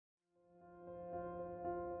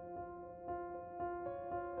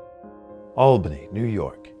Albany, New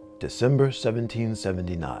York, December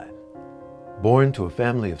 1779. Born to a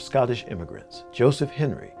family of Scottish immigrants, Joseph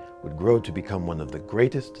Henry would grow to become one of the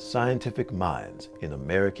greatest scientific minds in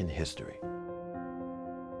American history.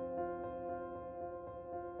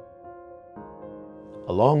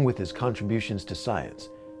 Along with his contributions to science,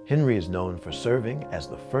 Henry is known for serving as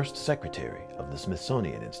the first secretary of the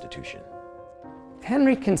Smithsonian Institution.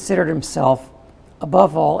 Henry considered himself,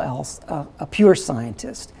 above all else, a pure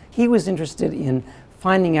scientist. He was interested in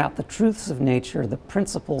finding out the truths of nature, the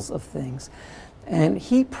principles of things, and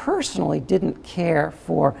he personally didn't care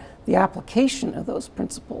for the application of those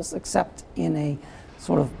principles except in a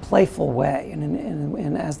sort of playful way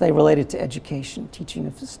and as they related to education, teaching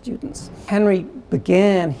of his students. Henry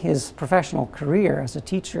began his professional career as a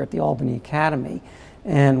teacher at the Albany Academy,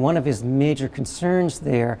 and one of his major concerns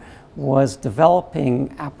there was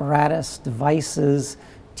developing apparatus, devices,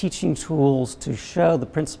 teaching tools to show the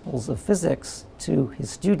principles of physics to his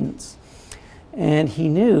students. And he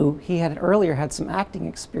knew, he had earlier had some acting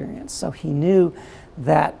experience, so he knew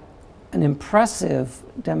that an impressive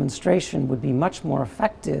demonstration would be much more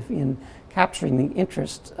effective in capturing the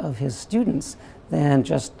interest of his students than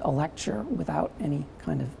just a lecture without any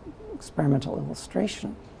kind of experimental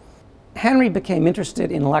illustration. Henry became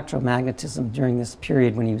interested in electromagnetism during this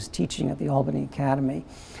period when he was teaching at the Albany Academy.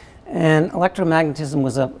 And electromagnetism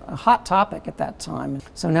was a hot topic at that time.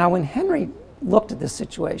 So now when Henry looked at this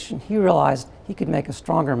situation, he realized he could make a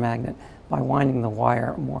stronger magnet by winding the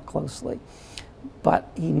wire more closely. But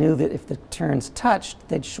he knew that if the turns touched,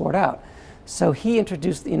 they'd short out. So he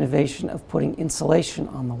introduced the innovation of putting insulation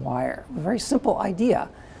on the wire. A very simple idea.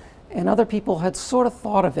 And other people had sort of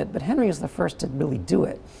thought of it, but Henry was the first to really do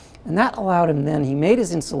it. And that allowed him then, he made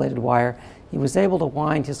his insulated wire, he was able to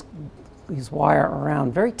wind his wire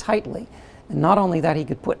around very tightly. And not only that, he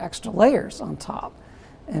could put extra layers on top.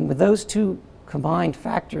 And with those two combined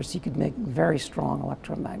factors, he could make very strong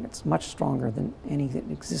electromagnets, much stronger than any that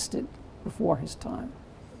existed before his time.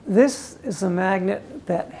 This is a magnet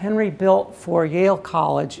that Henry built for Yale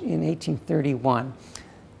College in 1831.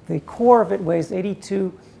 The core of it weighs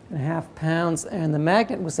 82.5 pounds, and the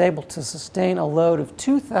magnet was able to sustain a load of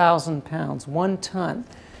 2,000 pounds, 1 ton.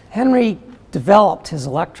 Henry developed his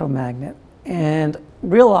electromagnet and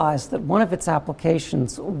realized that one of its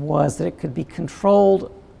applications was that it could be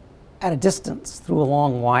controlled at a distance through a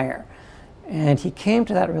long wire. And he came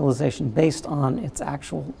to that realization based on its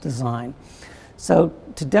actual design. So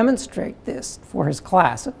to demonstrate this for his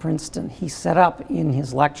class at Princeton, he set up in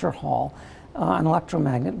his lecture hall an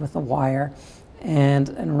electromagnet with a wire and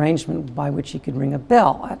an arrangement by which he could ring a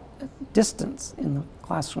bell at a distance in the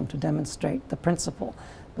classroom to demonstrate the principle.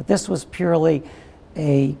 But this was purely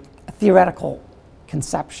a theoretical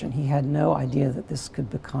conception. He had no idea that this could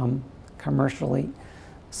become commercially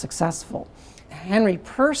successful. Henry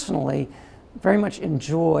personally very much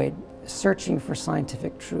enjoyed searching for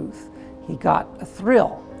scientific truth. He got a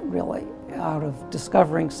thrill, really, out of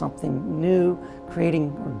discovering something new,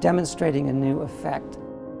 creating or demonstrating a new effect.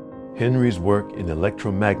 Henry's work in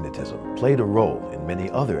electromagnetism played a role in many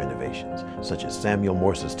other innovations, such as Samuel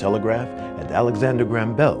Morse's telegraph and Alexander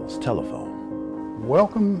Graham Bell's telephone.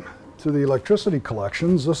 Welcome to the electricity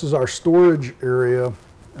collections. This is our storage area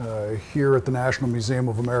here at the National Museum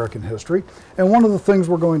of American History. And one of the things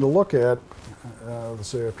we're going to look at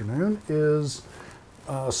this afternoon is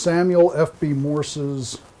Samuel F.B.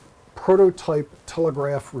 Morse's prototype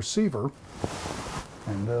telegraph receiver.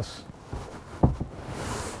 And this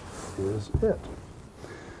is it.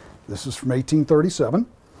 This is from 1837.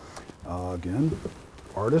 Again,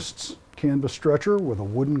 artist's canvas stretcher with a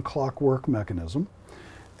wooden clockwork mechanism.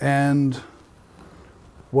 And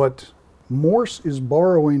what Morse is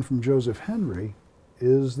borrowing from Joseph Henry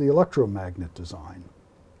is the electromagnet design.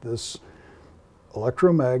 This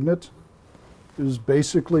electromagnet is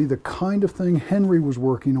basically the kind of thing Henry was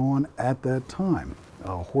working on at that time.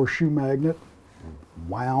 A horseshoe magnet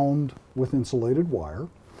wound with insulated wire.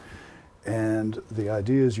 And the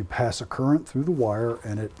idea is you pass a current through the wire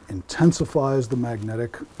and it intensifies the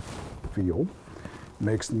magnetic field,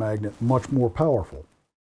 makes the magnet much more powerful.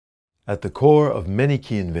 At the core of many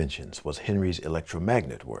key inventions was Henry's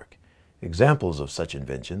electromagnet work. Examples of such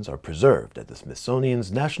inventions are preserved at the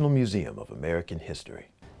Smithsonian's National Museum of American History.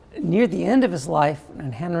 Near the end of his life,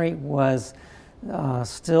 and Henry was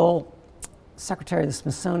still secretary of the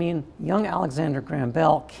Smithsonian, young Alexander Graham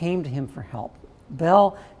Bell came to him for help.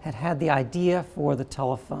 Bell had had the idea for the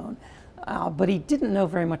telephone, but he didn't know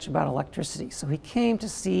very much about electricity, so he came to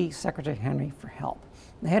see Secretary Henry for help.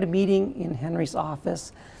 They had a meeting in Henry's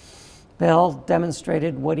office. Bell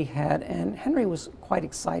demonstrated what he had, and Henry was quite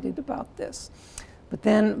excited about this. But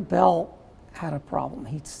then Bell had a problem.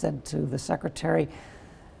 He said to the secretary,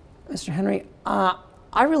 "Mr. Henry,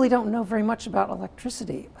 I really don't know very much about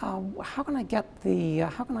electricity. How can I get the?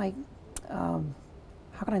 How can I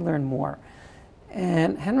learn more?"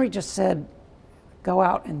 And Henry just said, "Go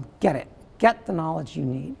out and get it. Get the knowledge you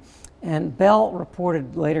need." And Bell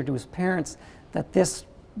reported later to his parents that this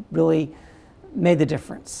really made the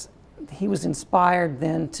difference. He was inspired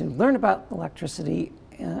then to learn about electricity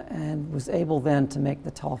and was able then to make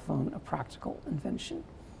the telephone a practical invention.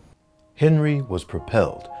 Henry was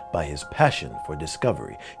propelled by his passion for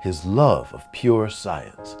discovery, his love of pure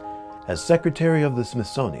science. As Secretary of the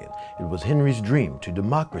Smithsonian, it was Henry's dream to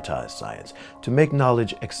democratize science, to make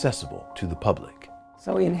knowledge accessible to the public.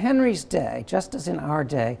 So in Henry's day, just as in our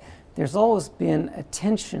day, there's always been a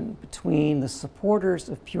tension between the supporters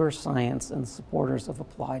of pure science and the supporters of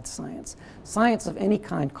applied science. Science of any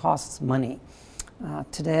kind costs money,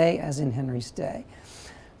 today as in Henry's day.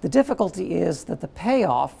 The difficulty is that the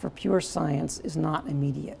payoff for pure science is not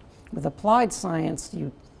immediate. With applied science,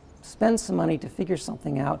 you spend some money to figure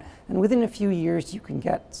something out, and within a few years you can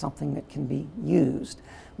get something that can be used.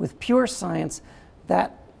 With pure science,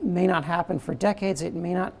 that may not happen for decades, it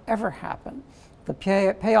may not ever happen. The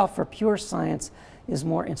payoff for pure science is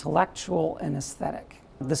more intellectual and aesthetic.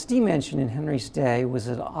 The steam engine in Henry's day was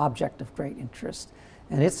an object of great interest,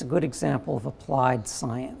 and it's a good example of applied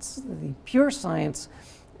science. The pure science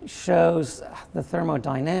shows the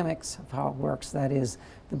thermodynamics of how it works, that is,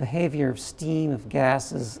 the behavior of steam, of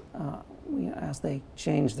gases, as they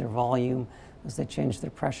change their volume, as they change their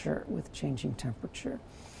pressure with changing temperature.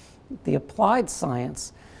 The applied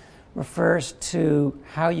science refers to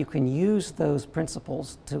how you can use those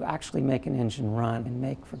principles to actually make an engine run and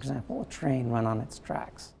make, for example, a train run on its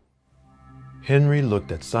tracks. Henry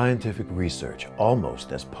looked at scientific research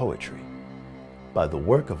almost as poetry. By the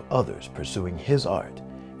work of others pursuing his art,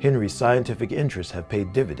 Henry's scientific interests have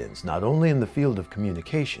paid dividends not only in the field of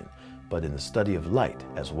communication, but in the study of light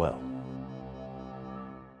as well.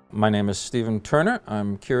 My name is Stephen Turner.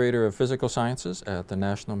 I'm Curator of Physical Sciences at the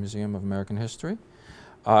National Museum of American History.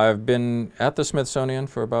 I've been at the Smithsonian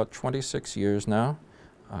for about 26 years now.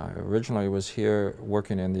 I originally was here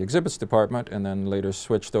working in the exhibits department and then later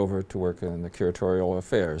switched over to work in the curatorial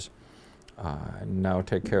affairs. I now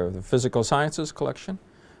take care of the Physical Sciences collection,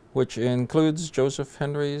 which includes Joseph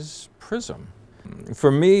Henry's prism.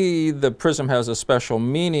 For me, the prism has a special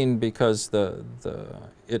meaning because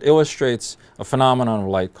it illustrates a phenomenon of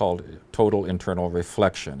light called total internal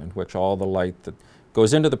reflection, in which all the light that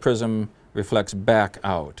goes into the prism reflects back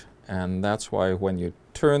out. And that's why when you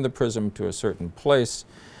turn the prism to a certain place,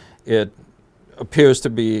 it appears to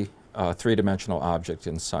be a three-dimensional object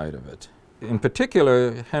inside of it. In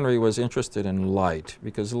particular, Henry was interested in light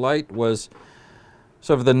because light was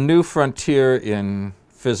sort of the new frontier in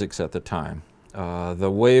physics at the time. The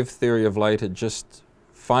wave theory of light had just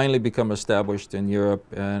finally become established in Europe,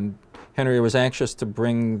 and Henry was anxious to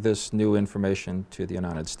bring this new information to the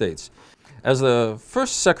United States. As the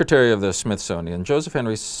first secretary of the Smithsonian, Joseph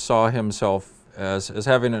Henry saw himself as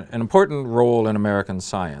having an important role in American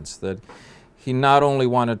science, that he not only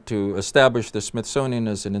wanted to establish the Smithsonian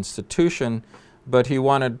as an institution, but he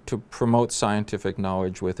wanted to promote scientific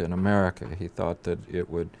knowledge within America. He thought that it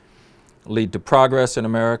would lead to progress in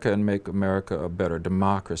America and make America a better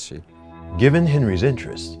democracy. Given Henry's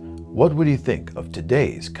interests, what would he think of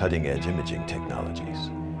today's cutting-edge imaging technologies?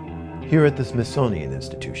 Here at the Smithsonian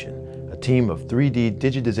Institution, a team of 3D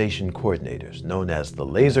digitization coordinators known as the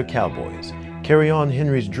Laser Cowboys carry on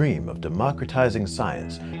Henry's dream of democratizing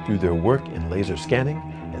science through their work in laser scanning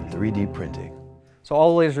and 3D printing. So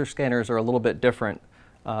all laser scanners are a little bit different,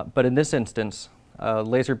 but in this instance, a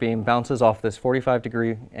laser beam bounces off this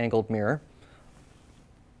 45-degree angled mirror,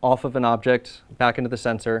 off of an object, back into the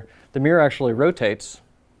sensor. The mirror actually rotates,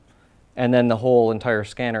 and then the whole entire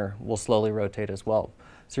scanner will slowly rotate as well.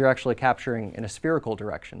 So you're actually capturing in a spherical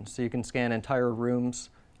direction. So you can scan entire rooms,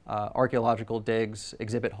 archaeological digs,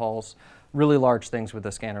 exhibit halls, really large things with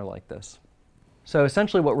a scanner like this. So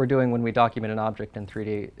essentially what we're doing when we document an object in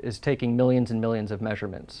 3D is taking millions and millions of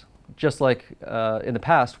measurements. Just like in the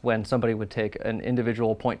past when somebody would take an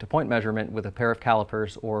individual point-to-point measurement with a pair of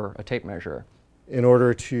calipers or a tape measure. In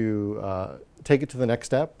order to take it to the next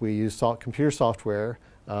step, we use computer software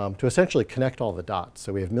to essentially connect all the dots.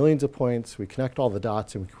 So we have millions of points, we connect all the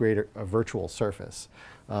dots, and we create a virtual surface.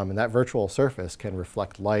 And that virtual surface can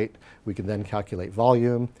reflect light. We can then calculate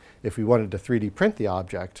volume. If we wanted to 3D print the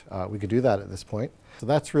object, we could do that at this point. So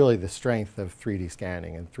that's really the strength of 3D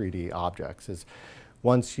scanning and 3D objects, is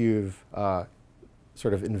once you've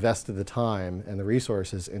sort of invested the time and the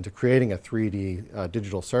resources into creating a 3D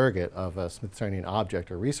digital surrogate of a Smithsonian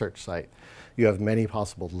object or research site, you have many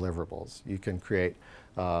possible deliverables. You can create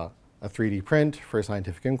a 3D print for a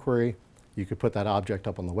scientific inquiry. You could put that object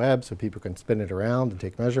up on the web so people can spin it around and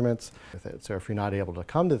take measurements with it. So if you're not able to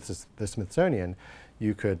come to the Smithsonian,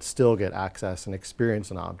 you could still get access and experience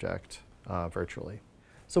an object virtually.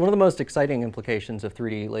 So one of the most exciting implications of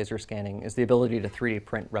 3D laser scanning is the ability to 3D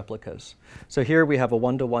print replicas. So here we have a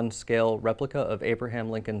 1:1 scale replica of Abraham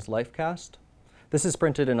Lincoln's life cast. This is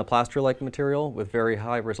printed in a plaster-like material with very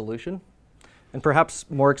high resolution. And perhaps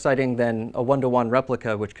more exciting than a 1:1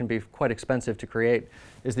 replica, which can be quite expensive to create,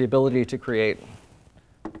 is the ability to create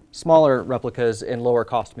smaller replicas in lower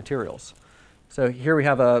cost materials. So here we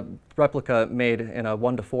have a replica made in a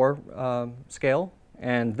 1:4 scale.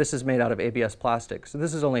 And this is made out of ABS plastic. So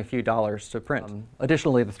this is only a few dollars to print.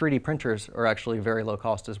 Additionally, the 3D printers are actually very low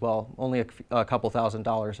cost as well, only a couple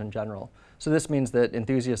 $1,000s in general. So this means that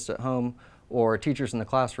enthusiasts at home or teachers in the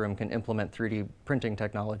classroom can implement 3D printing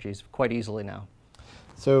technologies quite easily now.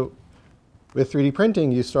 So with 3D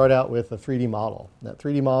printing, you start out with a 3D model. That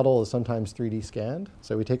 3D model is sometimes 3D scanned.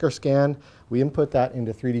 So we take our scan, we input that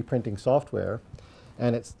into 3D printing software,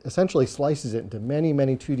 and it essentially slices it into many,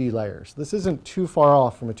 many 2D layers. This isn't too far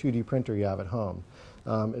off from a 2D printer you have at home.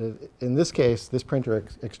 In this case, this printer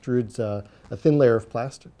extrudes a thin layer of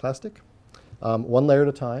plastic, one layer at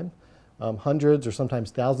a time, hundreds or sometimes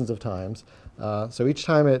thousands of times. So each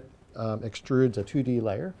time it extrudes a 2D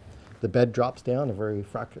layer, the bed drops down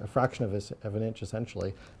a fraction of an inch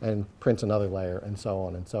essentially, and prints another layer, and so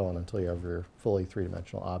on until you have your fully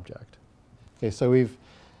three-dimensional object. Okay, so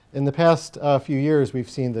in the past few years, we've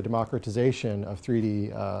seen the democratization of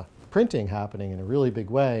 3D printing happening in a really big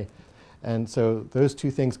way. And so those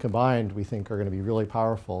two things combined, we think, are going to be really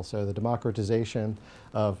powerful. So the democratization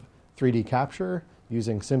of 3D capture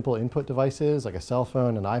using simple input devices like a cell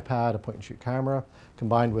phone, an iPad, a point-and-shoot camera,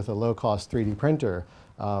 combined with a low-cost 3D printer,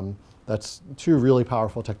 that's two really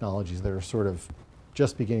powerful technologies that are sort of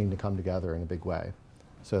just beginning to come together in a big way.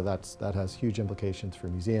 So that has huge implications for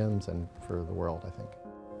museums and for the world, I think.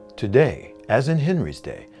 Today, as in Henry's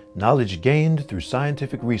day, knowledge gained through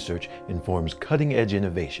scientific research informs cutting-edge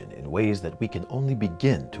innovation in ways that we can only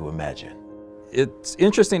begin to imagine. It's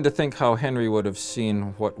interesting to think how Henry would have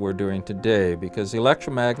seen what we're doing today, because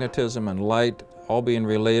electromagnetism and light all being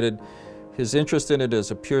related, his interest in it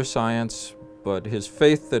is a pure science, but his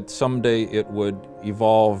faith that someday it would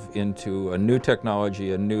evolve into a new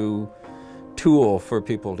technology, a new tool for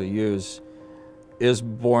people to use, is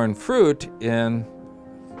borne fruit in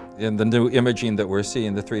the new imaging that we're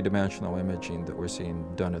seeing, the three-dimensional imaging that we're seeing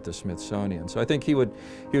done at the Smithsonian. So I think he would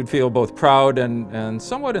feel both proud and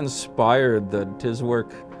somewhat inspired that his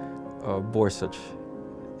work bore such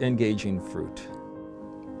engaging fruit.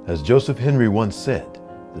 As Joseph Henry once said,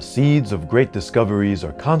 the seeds of great discoveries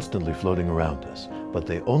are constantly floating around us, but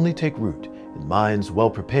they only take root in minds well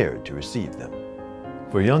prepared to receive them.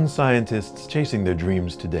 For young scientists chasing their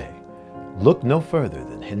dreams today, look no further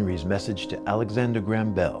than Henry's message to Alexander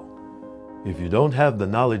Graham Bell. If you don't have the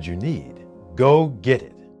knowledge you need, go get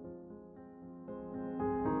it.